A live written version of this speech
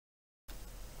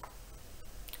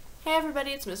Hey everybody,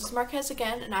 it's Mrs. Marquez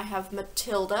again, and I have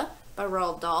Matilda by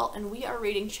Roald Dahl, and we are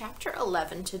reading chapter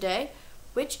 11 today,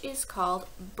 which is called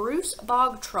Bruce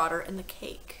Bogtrotter and the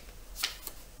Cake.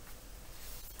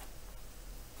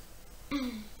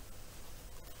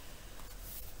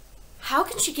 How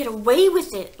can she get away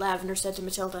with it? Lavender said to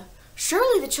Matilda.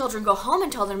 Surely the children go home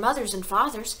and tell their mothers and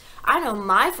fathers. I know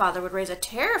my father would raise a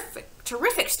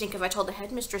terrific stink if I told the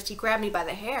headmistress he grabbed me by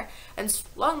the hair and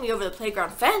slung me over the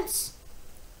playground fence.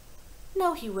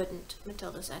 No, he wouldn't,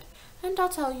 Matilda said, and I'll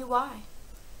tell you why.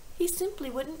 He simply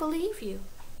wouldn't believe you.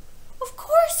 Of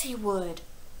course he would.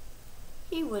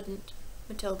 He wouldn't,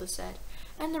 Matilda said,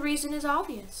 and the reason is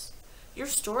obvious. Your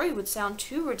story would sound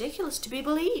too ridiculous to be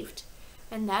believed,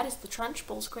 and that is the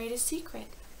Trunchbull's greatest secret.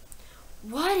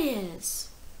 What is?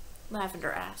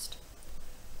 Lavender asked.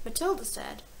 Matilda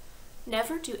said,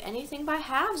 never do anything by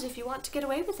halves if you want to get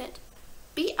away with it.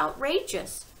 Be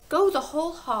outrageous. Go the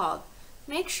whole hog.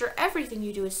 Make sure everything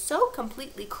you do is so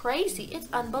completely crazy it's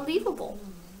unbelievable.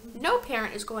 No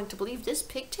parent is going to believe this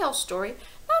pigtail story,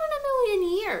 not in a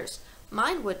million years.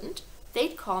 Mine wouldn't.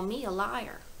 They'd call me a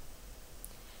liar.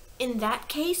 In that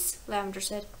case, Lavender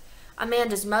said,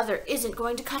 Amanda's mother isn't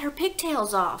going to cut her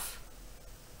pigtails off.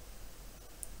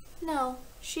 No,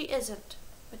 she isn't,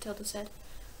 Matilda said.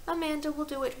 Amanda will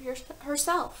do it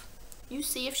herself. You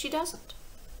see if she doesn't.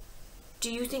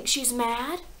 Do you think she's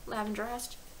mad? Lavender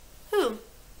asked. Who?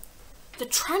 The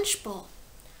Trunchbull.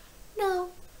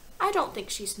 No, I don't think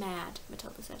she's mad,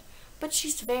 Matilda said, but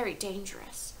she's very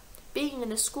dangerous. Being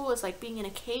in a school is like being in a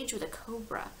cage with a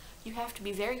cobra. You have to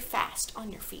be very fast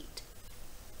on your feet.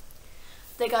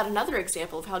 They got another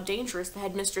example of how dangerous the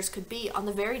headmistress could be on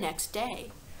the very next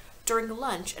day. During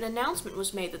lunch, an announcement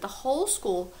was made that the whole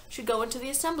school should go into the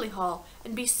assembly hall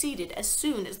and be seated as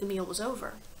soon as the meal was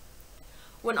over.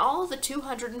 When all the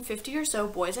 250 or so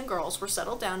boys and girls were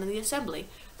settled down in the assembly,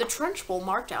 the Trunchbull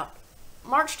marched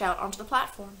out onto the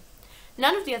platform.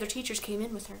 None of the other teachers came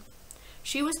in with her.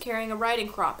 She was carrying a riding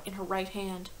crop in her right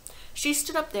hand. She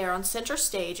stood up there on center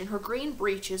stage in her green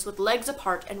breeches with legs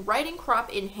apart and riding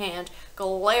crop in hand,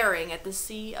 glaring at the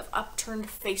sea of upturned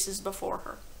faces before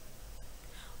her.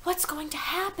 What's going to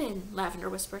happen? Lavender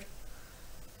whispered.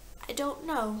 I don't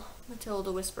know,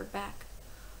 Matilda whispered back.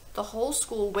 The whole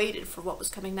school waited for what was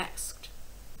coming next.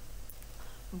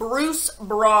 Bruce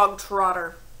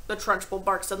Bogtrotter, the Trunchbull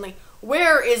barked suddenly.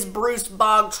 Where is Bruce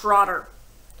Bogtrotter?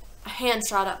 A hand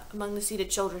shot up among the seated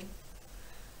children.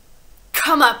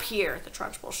 Come up here, the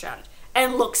Trunchbull shouted,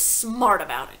 and look smart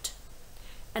about it.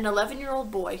 An 11-year-old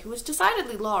boy, who was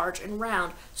decidedly large and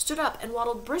round, stood up and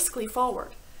waddled briskly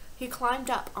forward. He climbed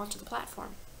up onto the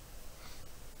platform.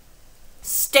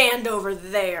 Stand over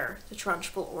there, the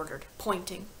Trunchbull ordered,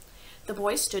 pointing. The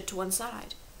boy stood to one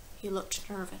side. He looked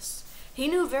nervous. He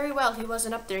knew very well he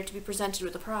wasn't up there to be presented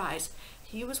with a prize.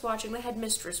 He was watching the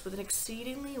headmistress with an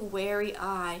exceedingly wary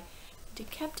eye, and he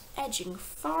kept edging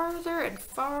farther and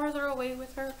farther away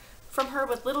from her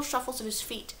with little shuffles of his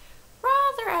feet,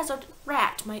 rather as a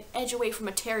rat might edge away from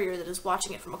a terrier that is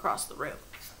watching it from across the room.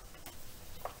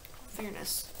 In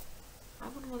fairness, I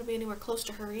wouldn't want to be anywhere close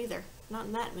to her either, not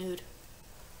in that mood.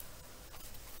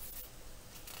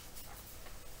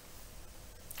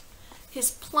 His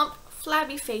plump,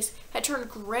 flabby face had turned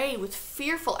gray with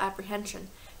fearful apprehension.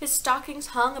 His stockings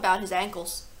hung about his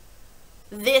ankles.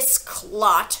 This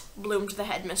clot, bloomed the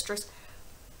headmistress,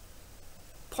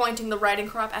 pointing the riding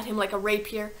crop at him like a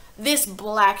rapier. This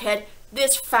blackhead,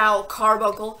 this foul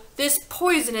carbuncle, this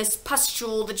poisonous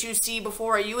pustule that you see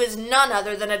before you is none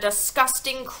other than a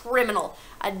disgusting criminal,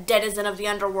 a denizen of the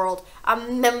underworld, a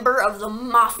member of the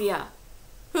mafia.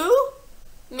 Who?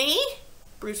 Me?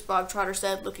 Bruce Bogtrotter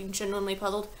said, looking genuinely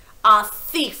puzzled. A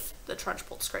thief, the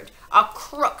Trunchbull screamed. A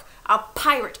crook, a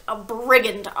pirate, a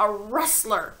brigand, a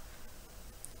rustler.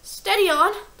 Steady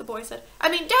on, the boy said. I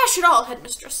mean, dash it all,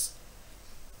 headmistress.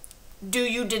 Do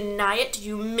you deny it,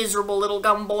 you miserable little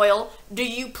gumboil? Do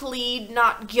you plead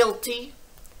not guilty?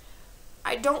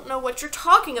 I don't know what you're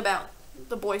talking about,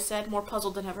 the boy said, more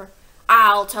puzzled than ever.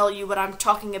 I'll tell you what I'm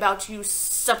talking about, you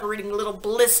supper-eating little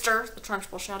blister, the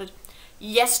Trunchbull shouted.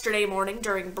 Yesterday morning,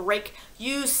 during break,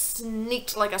 you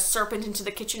sneaked like a serpent into the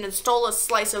kitchen and stole a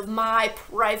slice of my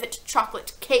private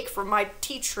chocolate cake from my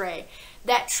tea tray.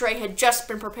 That tray had just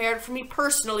been prepared for me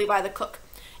personally by the cook.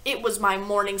 It was my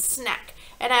morning snack,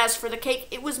 and as for the cake,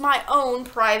 it was my own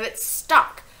private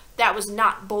stock. That was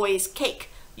not boy's cake.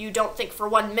 You don't think for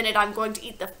 1 minute I'm going to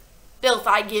eat the filth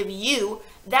I give you.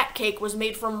 That cake was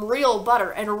made from real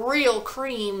butter and real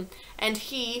cream, and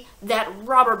he, that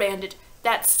robber bandit,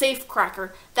 that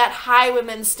safecracker, that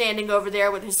highwayman standing over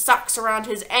there with his socks around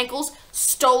his ankles,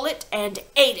 stole it and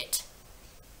ate it.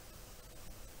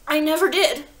 I never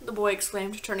did, the boy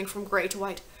exclaimed, turning from gray to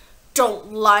white.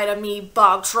 Don't lie to me,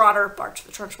 bog-trotter, barked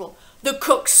the Trunchbull. The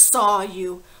cook saw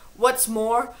you. What's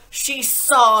more, she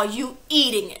saw you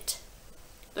eating it.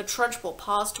 The Trunchbull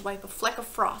paused to wipe a fleck of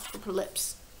froth from her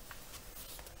lips.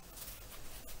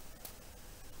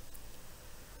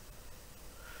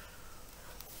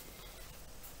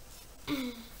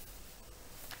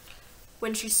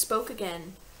 When she spoke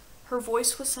again, her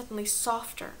voice was suddenly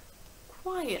softer,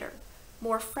 quieter,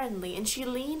 more friendly, and she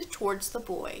leaned towards the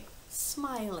boy,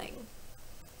 smiling.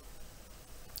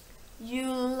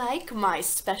 You like my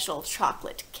special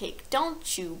chocolate cake,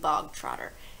 don't you,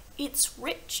 Bog-Trotter? It's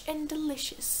rich and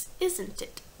delicious, isn't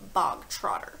it,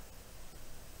 Bog-Trotter?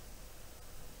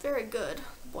 Very good,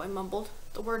 the boy mumbled.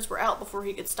 The words were out before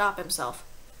he could stop himself.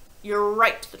 You're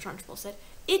right, the Trunchbull said.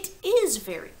 It is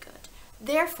very good.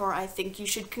 Therefore, I think you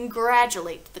should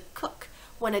congratulate the cook.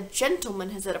 When a gentleman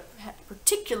has had a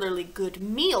particularly good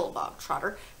meal,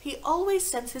 Bog-Trotter, he always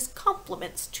sends his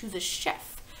compliments to the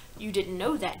chef. You didn't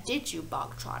know that, did you,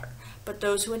 Bog-Trotter? But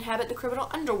those who inhabit the criminal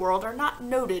underworld are not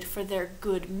noted for their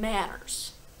good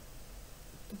manners.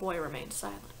 The boy remained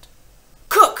silent.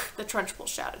 Cook! The Trunchbull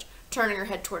shouted, turning her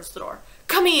head towards the door.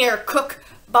 Come here, cook!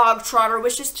 Bog-Trotter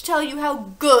wishes to tell you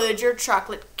how good your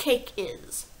chocolate cake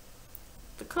is.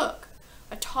 The cook,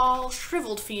 a tall,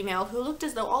 shriveled female who looked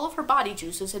as though all of her body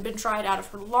juices had been dried out of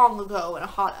her long ago in a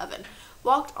hot oven,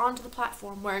 walked onto the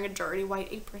platform wearing a dirty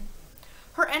white apron.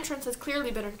 Her entrance had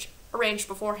clearly been arranged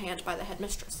beforehand by the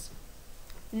headmistress.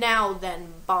 Now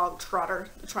then, Bog-Trotter,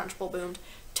 the Trunchbull boomed,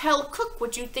 tell cook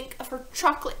what you think of her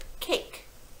chocolate cake.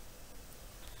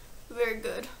 Very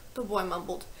good, the boy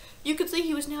mumbled. You could see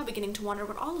he was now beginning to wonder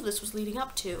what all of this was leading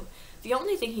up to. The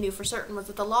only thing he knew for certain was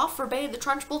that the law forbade the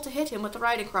Trunchbull to hit him with the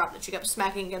riding crop that she kept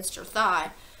smacking against her thigh.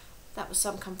 That was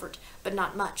some comfort, but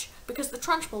not much, because the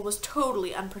Trunchbull was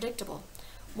totally unpredictable.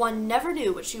 One never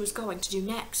knew what she was going to do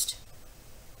next.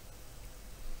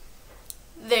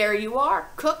 There you are,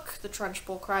 cook, the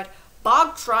Trunchbull cried.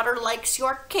 Bog-Trotter likes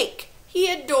your cake.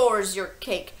 He adores your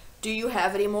cake. Do you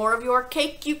have any more of your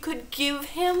cake you could give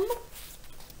him?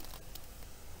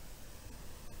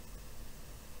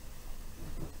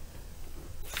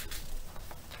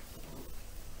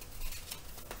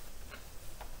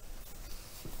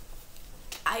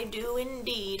 I do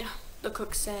indeed, the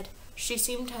cook said. She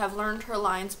seemed to have learned her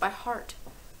lines by heart.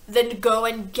 Then go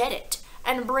and get it,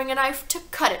 and bring a knife to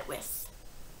cut it with.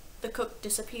 The cook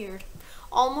disappeared.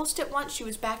 Almost at once she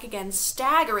was back again,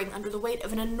 staggering under the weight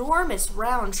of an enormous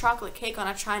round chocolate cake on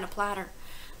a china platter.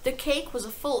 The cake was a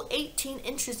full 18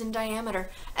 inches in diameter,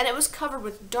 and it was covered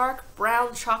with dark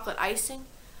brown chocolate icing.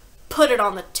 Put it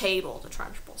on the table, the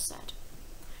Trunchbull said.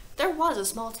 There was a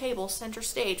small table center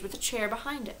stage with a chair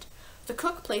behind it. The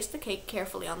cook placed the cake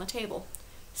carefully on the table.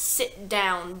 Sit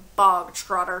down,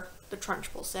 Bog-Trotter, the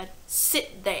Trunchbull said.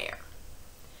 Sit there.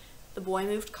 The boy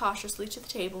moved cautiously to the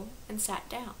table and sat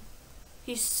down.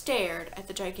 He stared at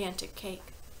the gigantic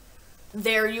cake.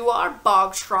 There you are,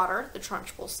 Bog-Trotter, the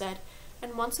Trunchbull said,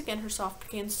 and once again her soft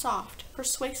became soft,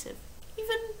 persuasive,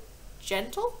 even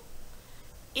gentle.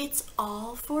 It's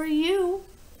all for you.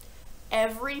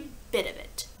 Every bit of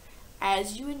it.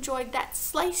 As you enjoyed that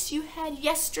slice you had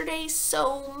yesterday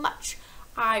so much,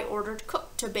 I ordered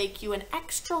cook to bake you an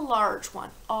extra large one,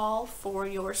 all for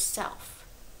yourself.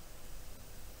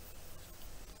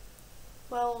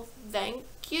 Well, thank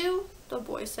you, the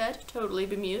boy said, totally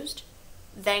bemused.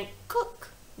 Thank cook,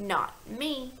 not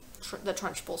me, the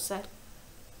Trunchbull said.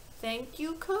 Thank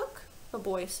you, cook, the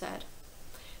boy said.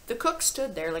 The cook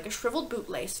stood there like a shriveled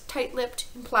bootlace, tight-lipped,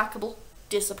 implacable,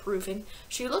 disapproving.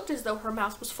 She looked as though her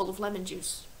mouth was full of lemon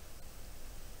juice.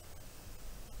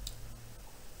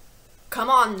 Come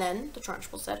on, then, the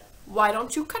Trunchbull said. Why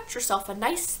don't you cut yourself a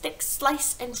nice thick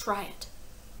slice and try it?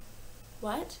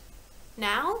 What?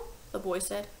 Now? The boy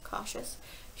said, cautious.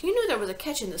 He knew there was a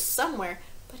catch in this somewhere,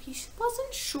 but he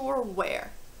wasn't sure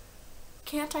where.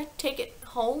 Can't I take it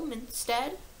home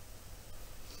instead?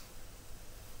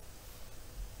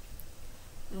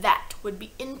 That would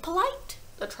be impolite,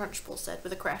 the Trunchbull said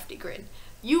with a crafty grin.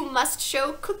 You must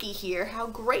show Cookie here how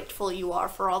grateful you are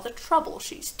for all the trouble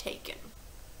she's taken.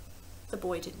 The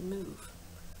boy didn't move.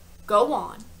 Go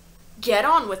on. Get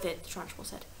on with it, the Trunchbull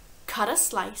said. Cut a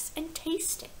slice and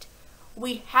taste it.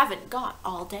 We haven't got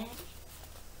all day.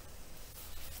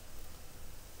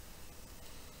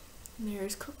 And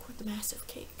there's cook with the massive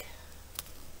cake.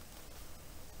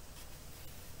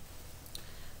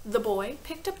 The boy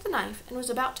picked up the knife and was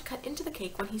about to cut into the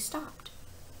cake when he stopped.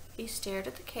 He stared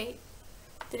at the cake,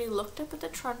 then he looked up at the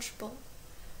Trunchbull,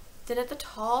 then at the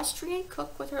tall, stringy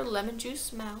cook with her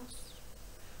lemon-juice mouth.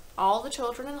 All the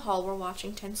children in the hall were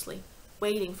watching tensely.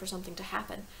 waiting for something to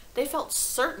happen. They felt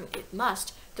certain it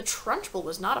must. The Trunchbull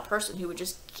was not a person who would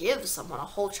just give someone a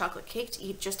whole chocolate cake to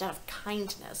eat just out of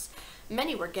kindness.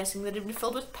 Many were guessing that it would be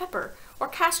filled with pepper, or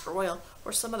castor oil,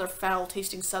 or some other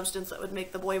foul-tasting substance that would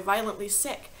make the boy violently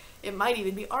sick. It might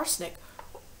even be arsenic,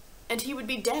 and he would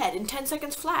be dead in 10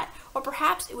 seconds flat. Or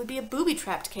perhaps it would be a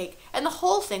booby-trapped cake, and the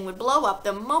whole thing would blow up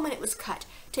the moment it was cut,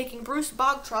 taking Bruce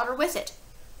Bogtrotter with it.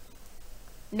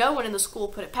 No one in the school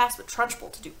put it past the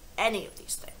Trunchbull to do any of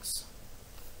these things.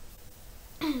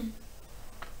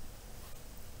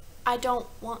 I don't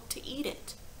want to eat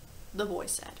it, the boy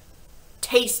said.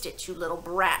 Taste it, you little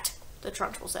brat, the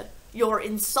Trunchbull said. You're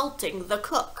insulting the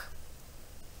cook.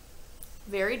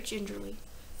 Very gingerly,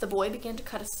 the boy began to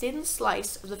cut a thin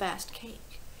slice of the vast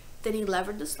cake. Then he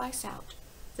levered the slice out.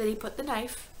 Then he put the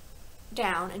knife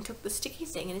down and took the sticky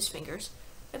thing in his fingers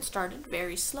and started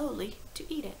very slowly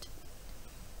to eat it.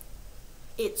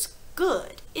 It's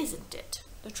good, isn't it?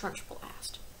 The Trunchbull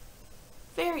asked.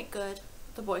 Very good,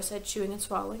 the boy said, chewing and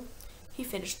swallowing. He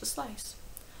finished the slice.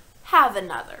 Have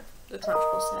another, the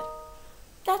Trunchbull said.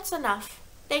 That's enough,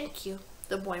 thank you,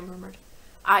 the boy murmured.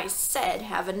 I said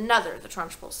have another, the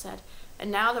Trunchbull said, and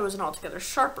now there was an altogether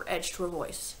sharper edge to her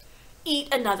voice.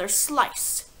 Eat another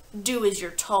slice. Do as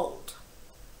you're told.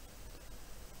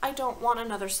 I don't want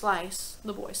another slice,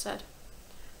 the boy said.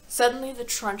 Suddenly the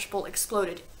Trunchbull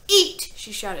exploded. Eat,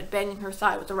 she shouted, banging her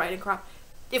thigh with the riding crop.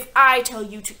 If I tell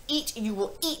you to eat, you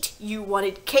will eat. You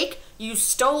wanted cake, you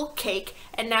stole cake,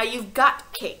 and now you've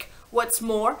got cake. What's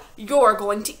more, you're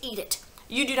going to eat it.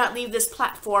 You do not leave this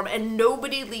platform, and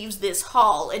nobody leaves this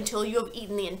hall until you have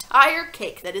eaten the entire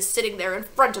cake that is sitting there in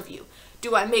front of you.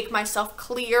 Do I make myself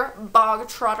clear,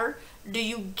 Bogtrotter? Do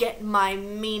you get my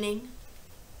meaning?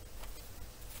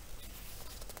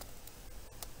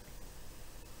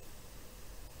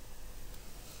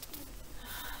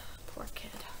 Poor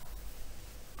kid.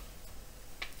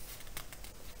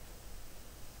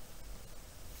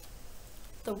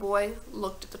 The boy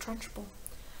looked at the Trunchbull.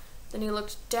 Then he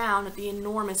looked down at the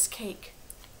enormous cake.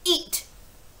 Eat!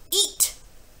 Eat!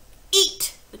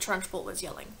 Eat! The Trunchbull was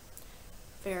yelling.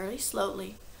 Very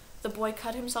slowly, the boy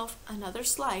cut himself another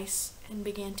slice and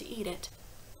began to eat it.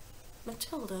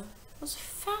 Matilda was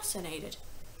fascinated.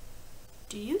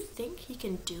 Do you think he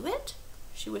can do it?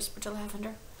 She whispered to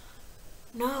Lavender.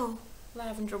 No,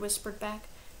 Lavender whispered back.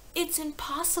 It's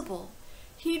impossible.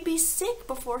 He'd be sick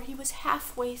before he was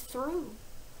halfway through.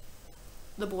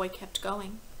 The boy kept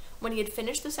going. When he had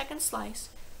finished the second slice,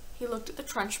 he looked at the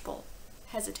Trunchbull,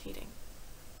 hesitating.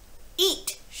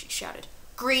 Eat, she shouted.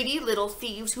 Greedy little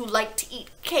thieves who like to eat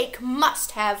cake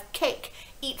must have cake.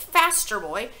 Eat faster,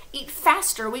 boy. Eat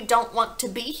faster. We don't want to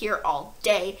be here all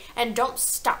day. And don't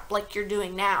stop like you're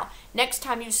doing now. Next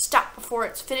time you stop before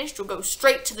it's finished, you'll go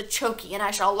straight to the chokey, and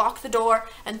I shall lock the door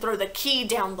and throw the key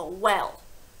down the well.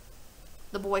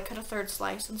 The boy cut a third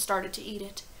slice and started to eat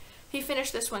it. He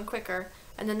finished this one quicker,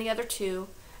 and then the other two,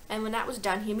 and when that was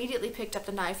done, he immediately picked up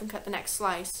the knife and cut the next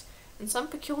slice. In some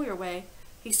peculiar way,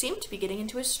 he seemed to be getting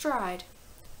into his stride.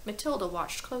 Matilda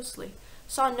watched closely,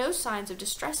 saw no signs of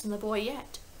distress in the boy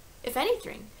yet. If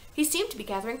anything, he seemed to be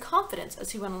gathering confidence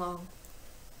as he went along.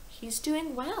 He's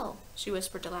doing well, she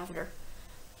whispered to Lavender.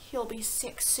 He'll be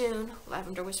sick soon,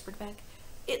 Lavender whispered back.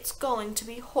 It's going to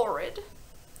be horrid.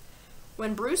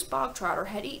 When Bruce Bogtrotter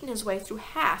had eaten his way through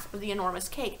half of the enormous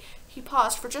cake, he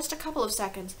paused for just a couple of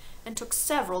seconds and took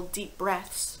several deep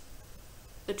breaths.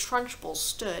 The Trunchbull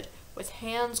stood with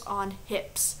hands on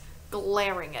hips,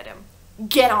 glaring at him.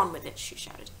 Get on with it, she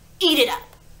shouted. Eat it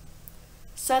up!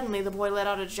 Suddenly the boy let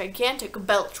out a gigantic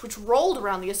belch which rolled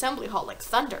around the assembly hall like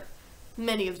thunder.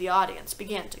 Many of the audience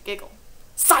began to giggle.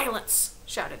 Silence!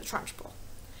 Shouted the Trunchbull.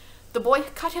 The boy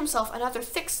cut himself another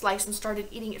thick slice and started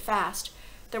eating it fast.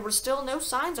 There were still no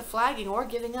signs of flagging or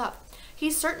giving up.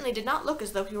 He certainly did not look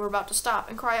as though he were about to stop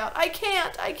and cry out, I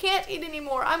can't eat any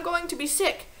more, I'm going to be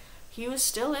sick. He was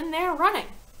still in there running.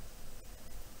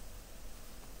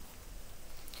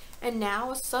 And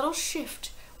now a subtle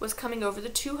shift was coming over the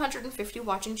 250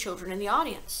 watching children in the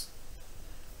audience.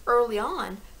 Early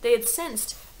on, they had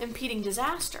sensed impending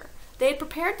disaster. They had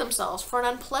prepared themselves for an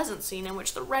unpleasant scene in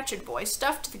which the wretched boy,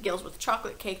 stuffed to the gills with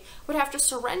chocolate cake, would have to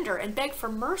surrender and beg for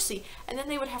mercy, and then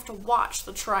they would have to watch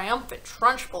the triumphant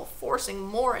Trunchbull forcing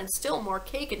more and still more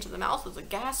cake into the mouth of the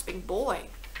gasping boy.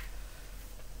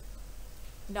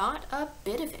 Not a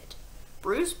bit of it.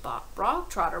 Bruce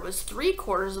Bogtrotter was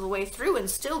 3/4 of the way through and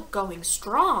still going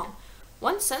strong.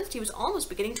 One sensed he was almost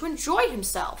beginning to enjoy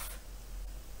himself.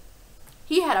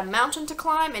 He had a mountain to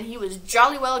climb, and he was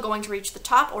jolly well going to reach the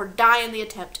top or die in the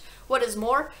attempt. What is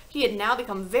more, he had now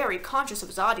become very conscious of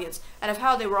his audience, and of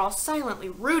how they were all silently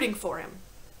rooting for him.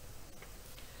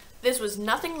 This was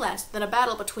nothing less than a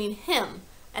battle between him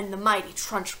and the mighty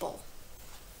Trunchbull.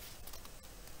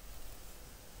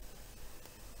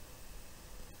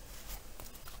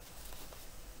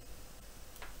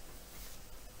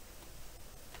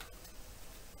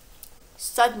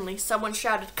 Suddenly, someone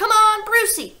shouted, "Come on,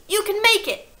 Brucey! You can make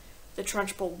it!" The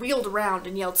Trunchbull wheeled around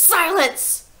and yelled,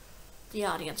 "Silence!" The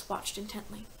audience watched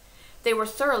intently. They were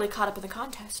thoroughly caught up in the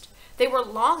contest. They were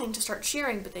longing to start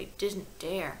cheering, but they didn't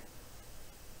dare.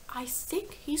 "I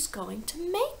think he's going to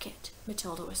make it,"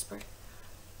 Matilda whispered.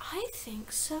 "I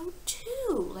think so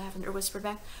too," Lavender whispered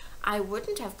back. "I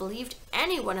wouldn't have believed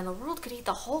anyone in the world could eat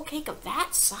the whole cake of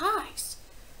that size."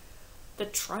 "The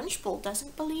Trunchbull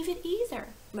doesn't believe it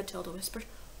either," Matilda whispered.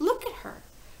 "Look at her.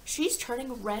 She's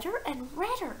turning redder and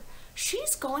redder.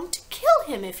 She's going to kill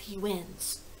him if he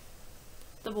wins."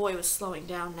 The boy was slowing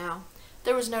down now.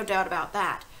 There was no doubt about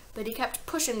that, but he kept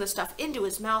pushing the stuff into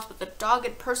his mouth with the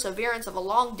dogged perseverance of a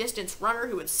long-distance runner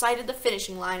who had sighted the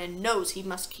finishing line and knows he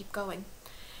must keep going.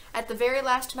 At the very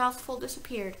last mouthful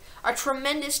disappeared, a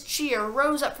tremendous cheer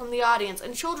rose up from the audience,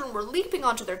 and children were leaping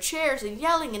onto their chairs and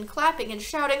yelling and clapping and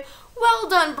shouting, "Well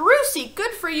done, Brucey!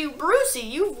 Good for you, Brucey!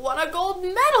 You've won a gold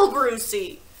medal,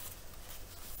 Brucey!"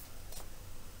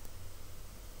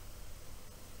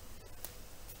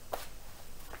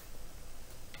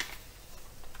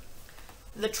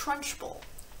 The Trunchbull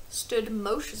stood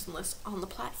motionless on the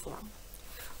platform.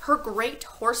 Her great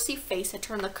horsey face had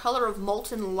turned the color of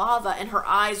molten lava, and her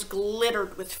eyes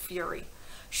glittered with fury.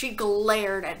 She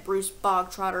glared at Bruce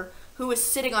Bogtrotter, who was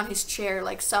sitting on his chair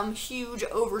like some huge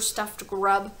overstuffed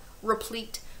grub,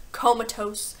 replete,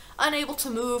 comatose, unable to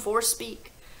move or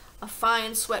speak. A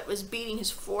fine sweat was beading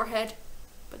his forehead,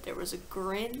 but there was a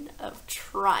grin of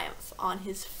triumph on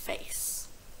his face.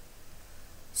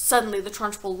 Suddenly, the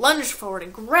Trunchbull lunged forward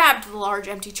and grabbed the large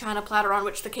empty china platter on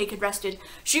which the cake had rested.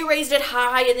 She raised it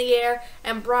high in the air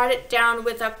and brought it down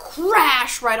with a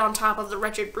crash right on top of the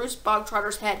wretched Bruce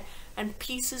Bogtrotter's head, and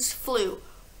pieces flew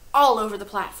all over the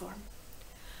platform.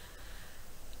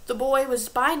 The boy was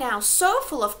by now so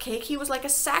full of cake he was like a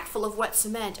sack full of wet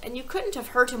cement, and you couldn't have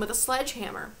hurt him with a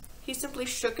sledgehammer. He simply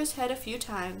shook his head a few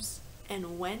times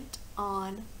and went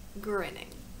on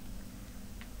grinning.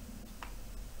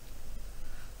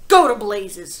 "Go to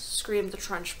blazes!" screamed the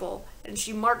Trunchbull, and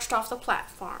she marched off the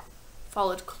platform,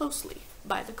 followed closely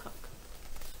by the cook.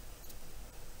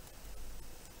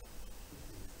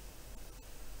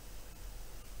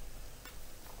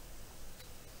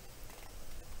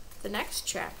 The next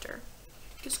chapter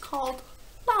is called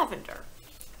Lavender,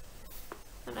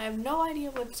 and I have no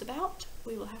idea what it's about.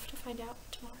 We will have to find out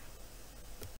tomorrow.